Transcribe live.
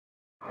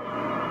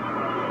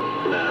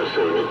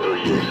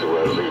973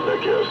 Xyz,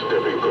 back here,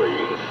 stepping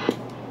clean.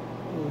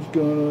 What's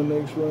going on,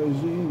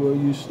 XYZ? Well,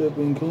 you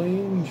stepping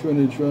clean.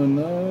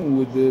 Trinitron9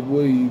 with that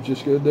wave.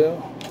 Just got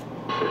down.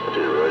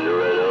 Roger,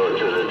 right on,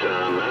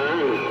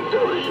 Trinitron9.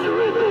 W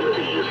right back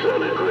to you,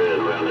 solid red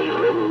around the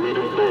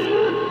 11-meter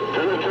bed.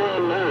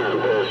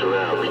 Trinitron9, pass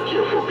around, be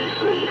careful, be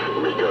safe.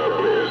 May God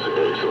bless.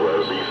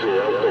 XYZ, say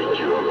I'll thank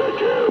you, I'm back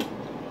out.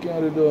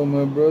 Got it all,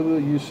 my brother.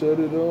 You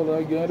said it all.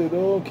 I got it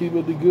all. Keep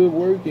up the good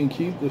work and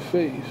keep the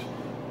faith.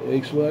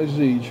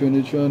 XYZ,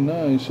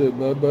 Trinitron9 said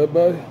bye, bye,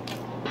 bye.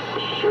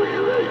 Sure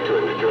you're right,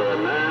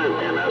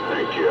 Trinitron9, and I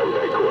thank you. I'm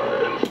back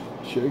quiet.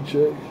 Check,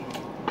 check.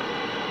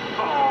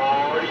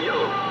 Oh, yo.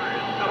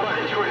 How about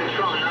the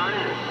Trinitron9?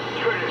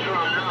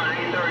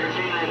 Trinitron9,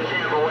 813 in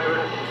Tampa,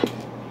 waving.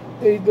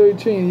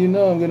 813, you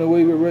know I'm going to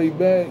wave it right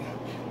back.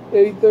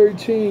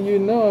 813, you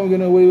know I'm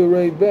going to wave it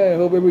right back.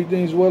 Hope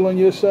everything's well on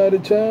your side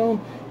of town.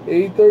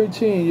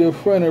 813, your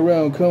friend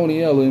around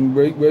Coney Island.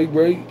 Break, break,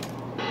 break.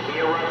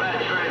 Yeah, right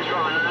back,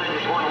 Trinitron9.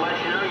 Just want to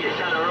let you know you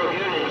sound real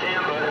good in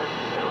Tampa.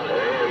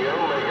 Hey,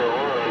 y'all making a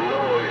lot of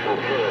noise from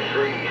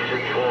Tennessee,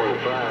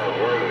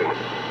 615 waving.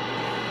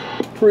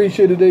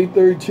 Appreciate it,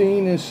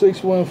 813 and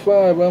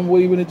 615. I'm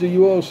waving it to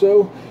you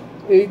also.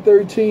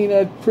 813, I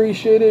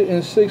appreciate it,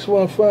 and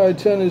 615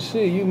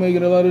 Tennessee. You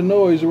making a lot of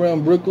noise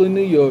around Brooklyn,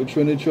 New York.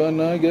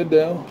 Trinitron9, get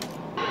down.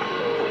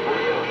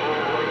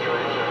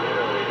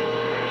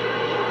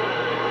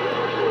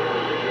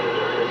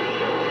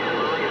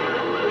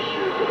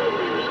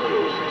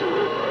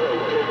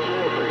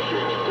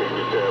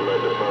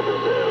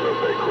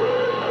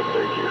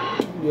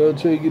 Y'all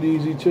take it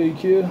easy, take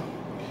care.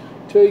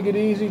 Take it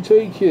easy,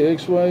 take care.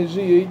 XYZ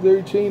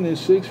 813 and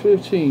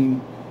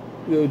 615.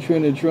 Yo,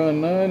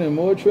 Trinitron9 and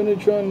more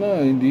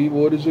Trinitron9. Deep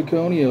waters of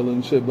Coney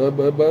Island. Said bye,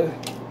 bye, bye. We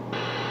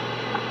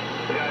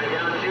got it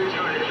down to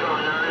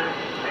Trinitron9.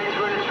 Hey,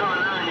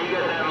 Trinitron9, you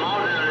got that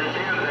mall down in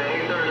Tampa,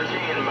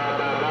 813, bye,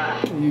 bye,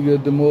 bye. You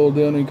got them all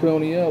down in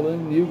Coney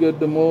Island. You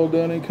got them all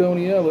down in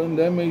Coney Island.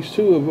 That makes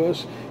two of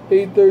us.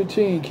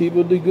 813, keep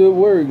up the good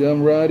work.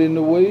 I'm riding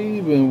the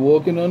wave and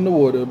walking on the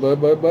water. Bye,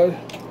 bye, bye.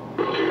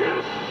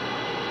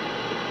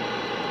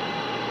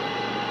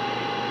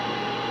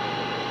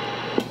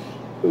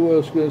 Who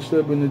else gonna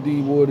step in the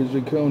deep waters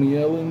of Coney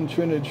Island?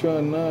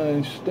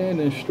 Trinitron9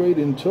 standing straight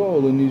and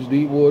tall in these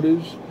deep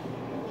waters.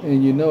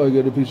 And you know I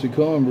got a piece of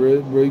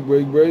cornbread. Break,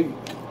 break, break.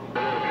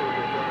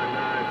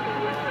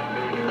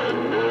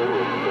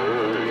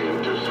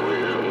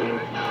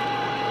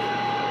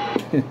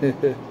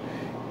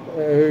 I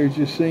heard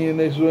you singing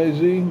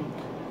XYZ.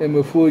 And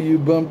before you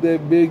bumped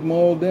that big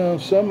mall down,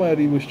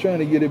 somebody was trying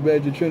to get it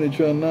back to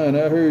Trinitron9.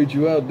 I heard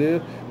you out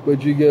there,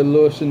 but you got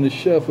lost in the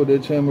shuffle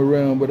that time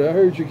around. But I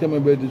heard you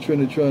coming back to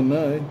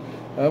Trinitron9.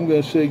 I'm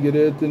going to say good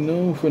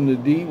afternoon from the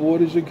deep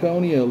waters of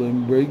Coney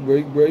Island. Break,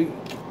 break, break.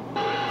 It's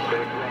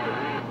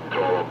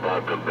all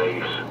about the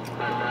bass.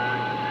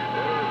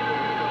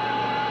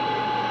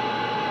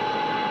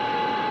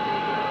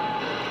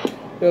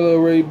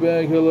 Hello, right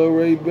back. Hello,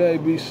 right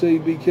back. Be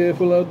safe, be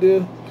careful out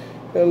there.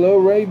 Hello,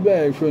 right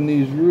back from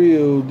these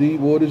real deep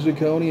waters of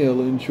Coney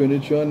Island.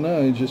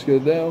 Trinitron9 just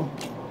got down.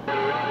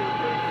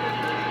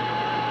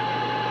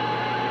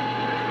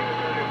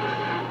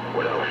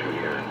 What else you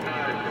hear?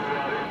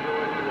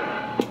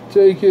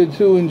 Take care,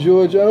 2 in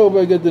Georgia. I hope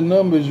I got the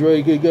numbers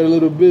right. It got a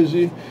little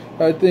busy.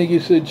 I think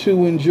you said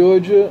 2 in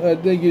Georgia. I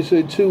think you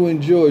said 2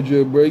 in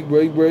Georgia. Break,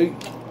 break, break.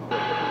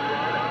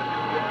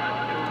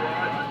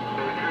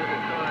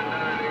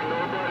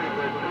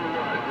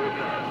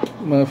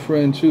 My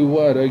friend 2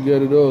 Watt, I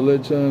got it all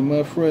that time.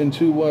 My friend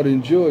 2 Watt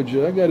in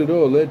Georgia, I got it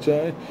all that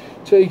time.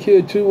 Take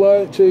care 2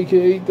 Watt, take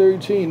care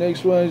 813,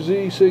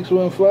 XYZ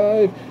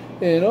 615,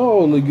 and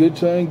all the good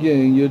time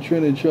gang. Your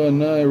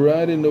Trinitron9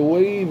 riding the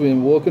wave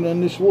and walking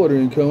on this water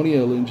in Coney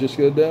Island. Just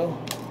got down.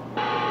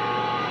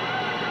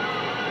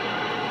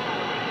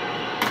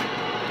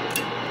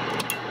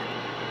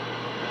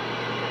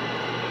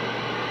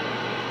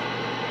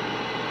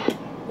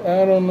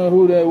 I don't know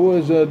who that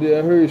was out there.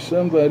 I heard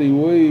somebody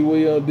way,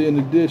 way out there in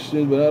the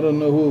distance, but I don't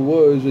know who it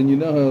was. And you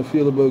know how I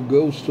feel about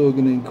ghost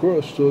talking and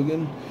cross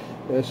talking.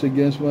 That's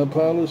against my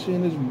policy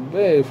and it's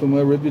bad for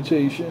my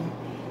reputation.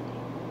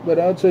 But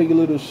I'll take a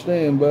little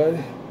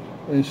standby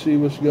and see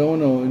what's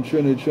going on.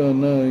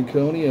 Trinitron9,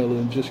 Coney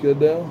Island. Just got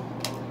down.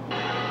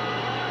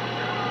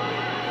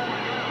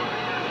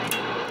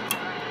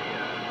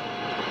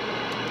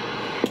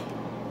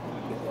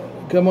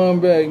 Come on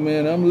back,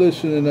 man. I'm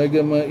listening. I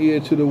got my ear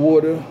to the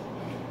water.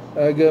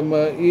 I got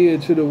my ear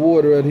to the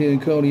water out here in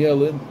Coney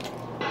Island.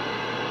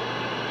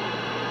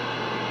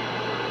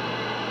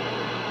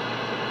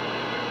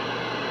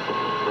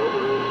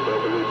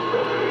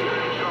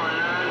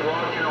 Trinitron9,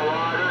 walking the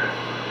water.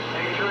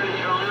 Hey,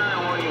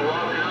 Trinitron9, what are you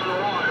walking on the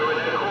water with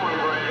that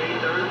cornbread?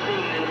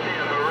 813 in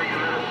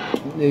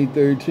Tampa,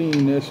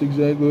 813, that's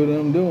exactly what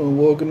I'm doing.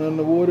 Walking on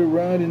the water,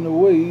 riding the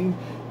wave.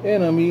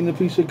 And I'm eating a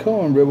piece of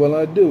cornbread while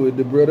I do it,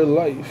 the bread of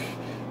life.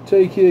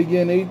 Take care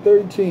again,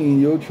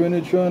 813. Yo,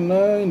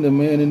 Trinitron9, the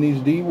man in these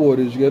deep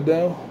waters. Got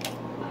down?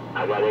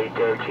 I got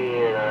 813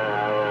 and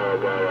I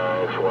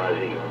got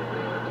XYZ.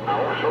 I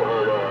also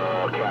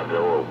heard Captain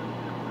Lou.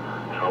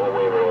 So I'm gonna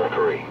wave at all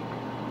three.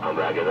 I'm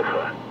back in the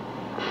cut.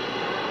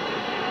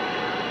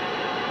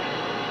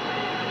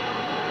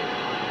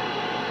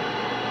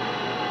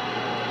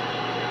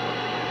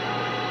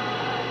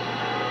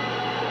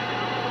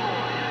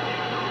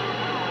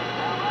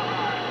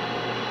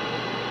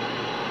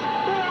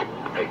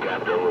 Hey,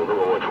 Captain Lou, number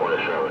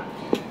 127.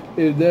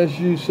 If that's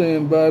you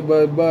saying bye,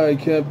 bye, bye,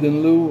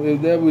 Captain Lou,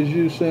 if that was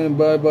you saying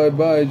bye, bye,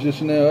 bye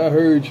just now, I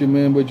heard you,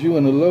 man, but you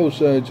on the low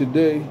side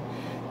today.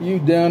 You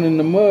down in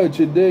the mud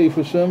today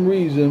for some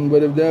reason,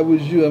 but if that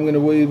was you, I'm going to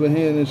wave a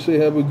hand and say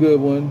have a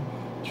good one.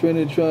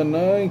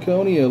 Trinitron9,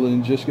 Coney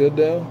Ellen, just got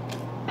down.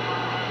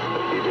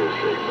 You just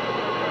say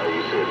bye.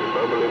 You said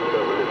bubbly,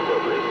 bubbly,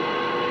 bubbly.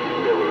 You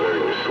never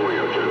learned to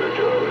swim,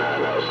 Trinitron9.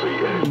 I'll see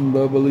you.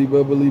 Bubbly,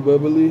 bubbly,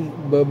 bubbly,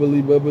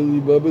 bubbly, bubbly,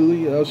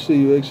 bubbly. I'll see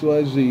you,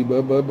 XYZ.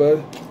 Bye, bye,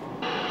 bye.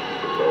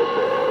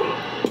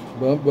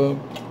 Bump, bump.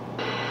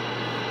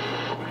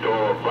 It's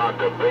all about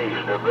the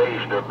bass, the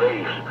bass, the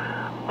bass.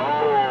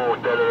 Oh,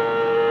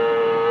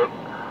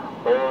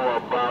 all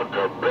about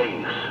the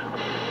bass.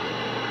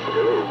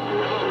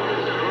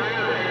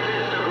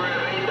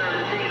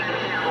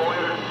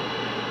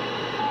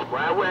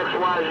 Well, what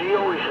XYZ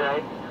always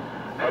say.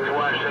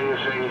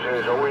 XYZ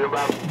is always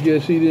about.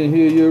 Guess he didn't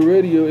hear your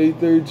radio,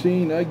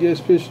 813. I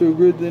guess Pistol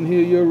Grit didn't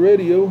hear your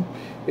radio.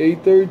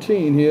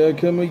 813, here I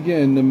come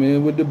again. The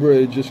man with the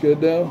bread just got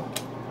down.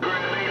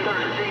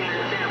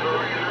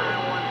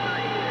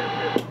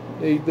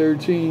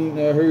 813,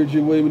 I heard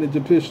you waving at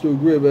the Pistol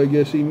Grip. I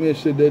guess he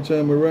missed it that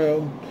time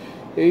around.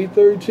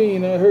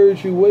 813, I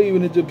heard you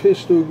waving at the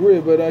Pistol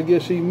Grip, but I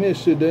guess he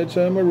missed it that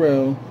time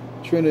around.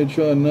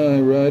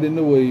 Trinitron9 riding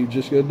the wave,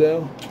 just got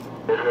down.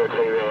 It's gonna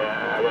take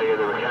I gotta get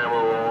the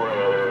camera roll, I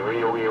gotta get the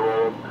video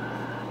roll.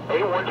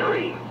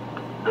 813,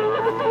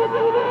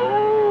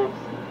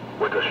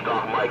 with the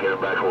stock mic in the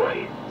back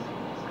way.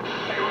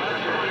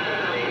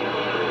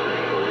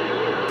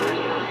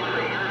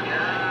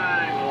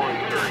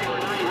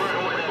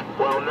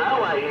 Well, now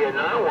I hear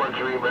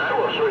 913, but I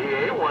also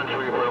hear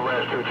 813 for the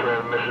last two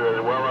transmissions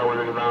as well. I was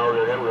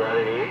acknowledging him, I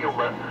didn't hear you,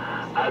 but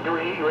I do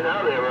hear you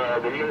now there.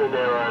 Good evening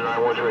there,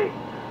 913.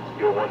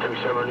 You're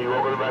 127, you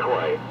over the back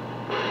way.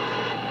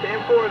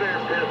 10-4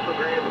 there, Pistol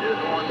Grip.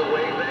 Just wanted to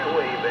wave that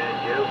wave at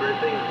you.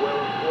 Everything's well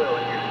and swell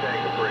in your stack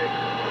of bricks.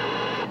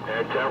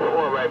 And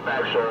 10-4 right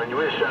back, sir. And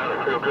you is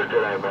sounding real good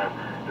today, man.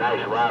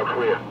 Nice, loud,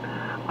 clear.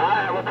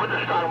 I will put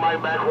the stock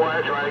mic back where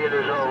I try to get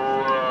this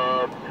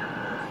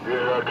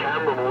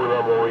camera moving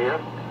up over here,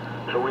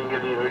 so we can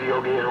get these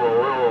video games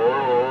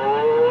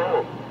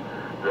rolling.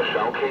 The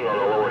Sound King on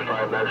the lowest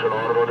time next and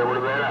auto there with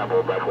a bad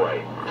apple back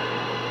way.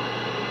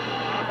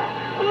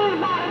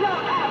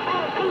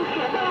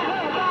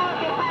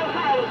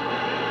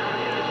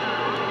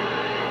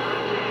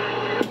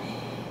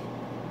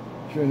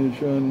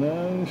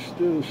 Trinitron9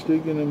 still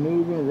sticking and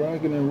moving,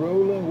 rocking and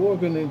rolling,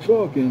 walking and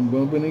talking,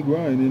 bumping and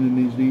grinding in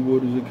these deep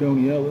waters of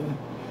Coney Island.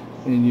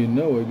 And you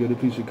know I got a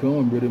piece of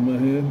cornbread in my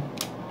hand.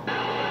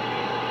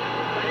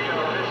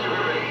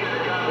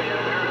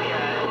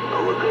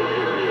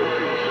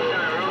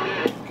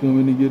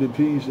 Coming to get a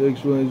piece,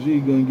 XYZ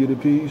gonna get a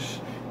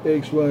piece,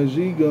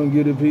 XYZ gonna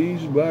get a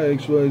piece, bye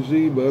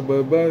XYZ, bye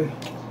bye bye.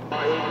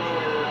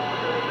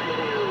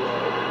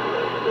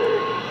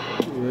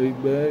 Right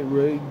back,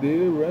 right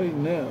there, right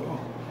now.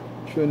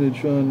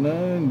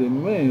 Trinitron9, the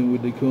man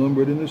with the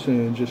cornbread in his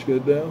hand, just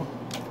got down.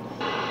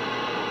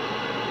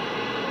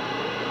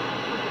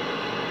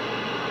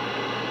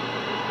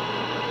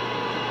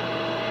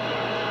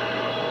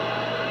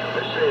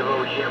 Receive,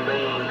 oh Jim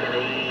Beam, can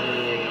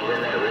ease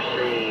and that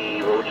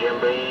receive, oh Jim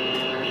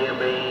Beam, Jim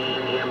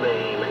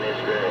Beam, and this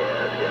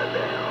grass got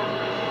down.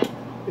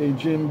 Hey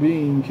Jim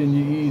Beam, can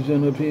you ease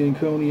on up here in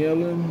Coney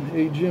Ellen?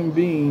 Hey Jim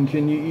Beam,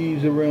 can you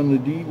ease around the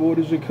deep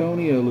waters of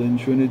Coney Ellen?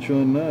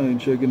 Trinitron9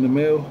 checking the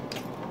mail.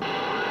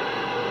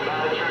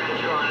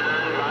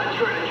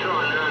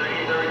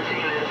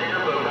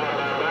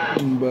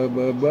 Bye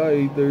bye bye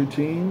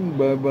 813,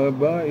 bye bye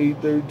bye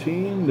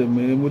 813, the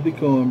man with the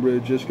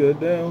cornbread just got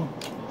down.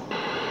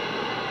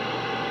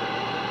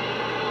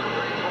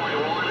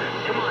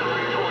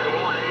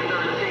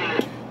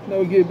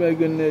 Now get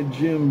back on that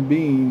Jim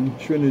Beam,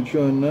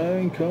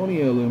 Trinitron9,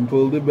 Coney Ellen,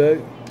 pulled it back.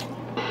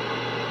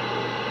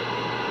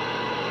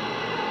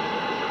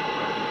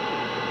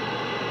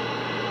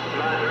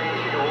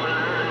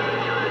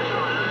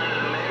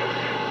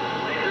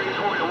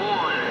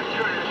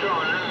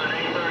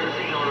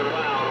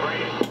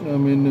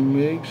 I'm in the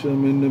mix,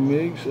 I'm in the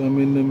mix, I'm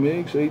in the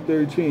mix.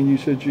 813, you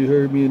said you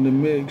heard me in the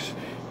mix.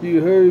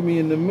 You heard me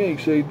in the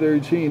mix,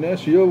 813.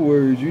 That's your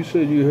words. You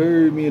said you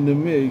heard me in the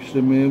mix.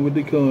 The man with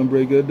the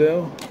cornbread got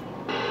down.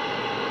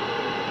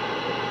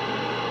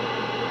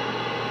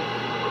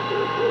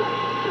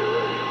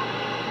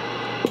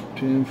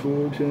 Ten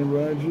 10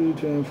 Roger,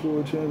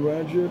 10-4, 10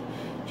 Roger.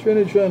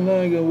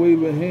 Trinitron9 gonna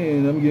wave a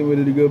hand. I'm getting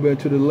ready to go back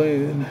to the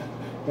land.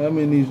 I'm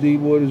in these deep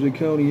waters of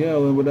Coney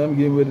Island, but I'm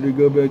getting ready to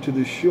go back to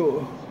the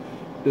shore.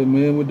 The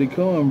man with the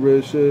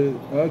cornbread said,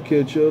 I'll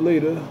catch y'all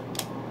later.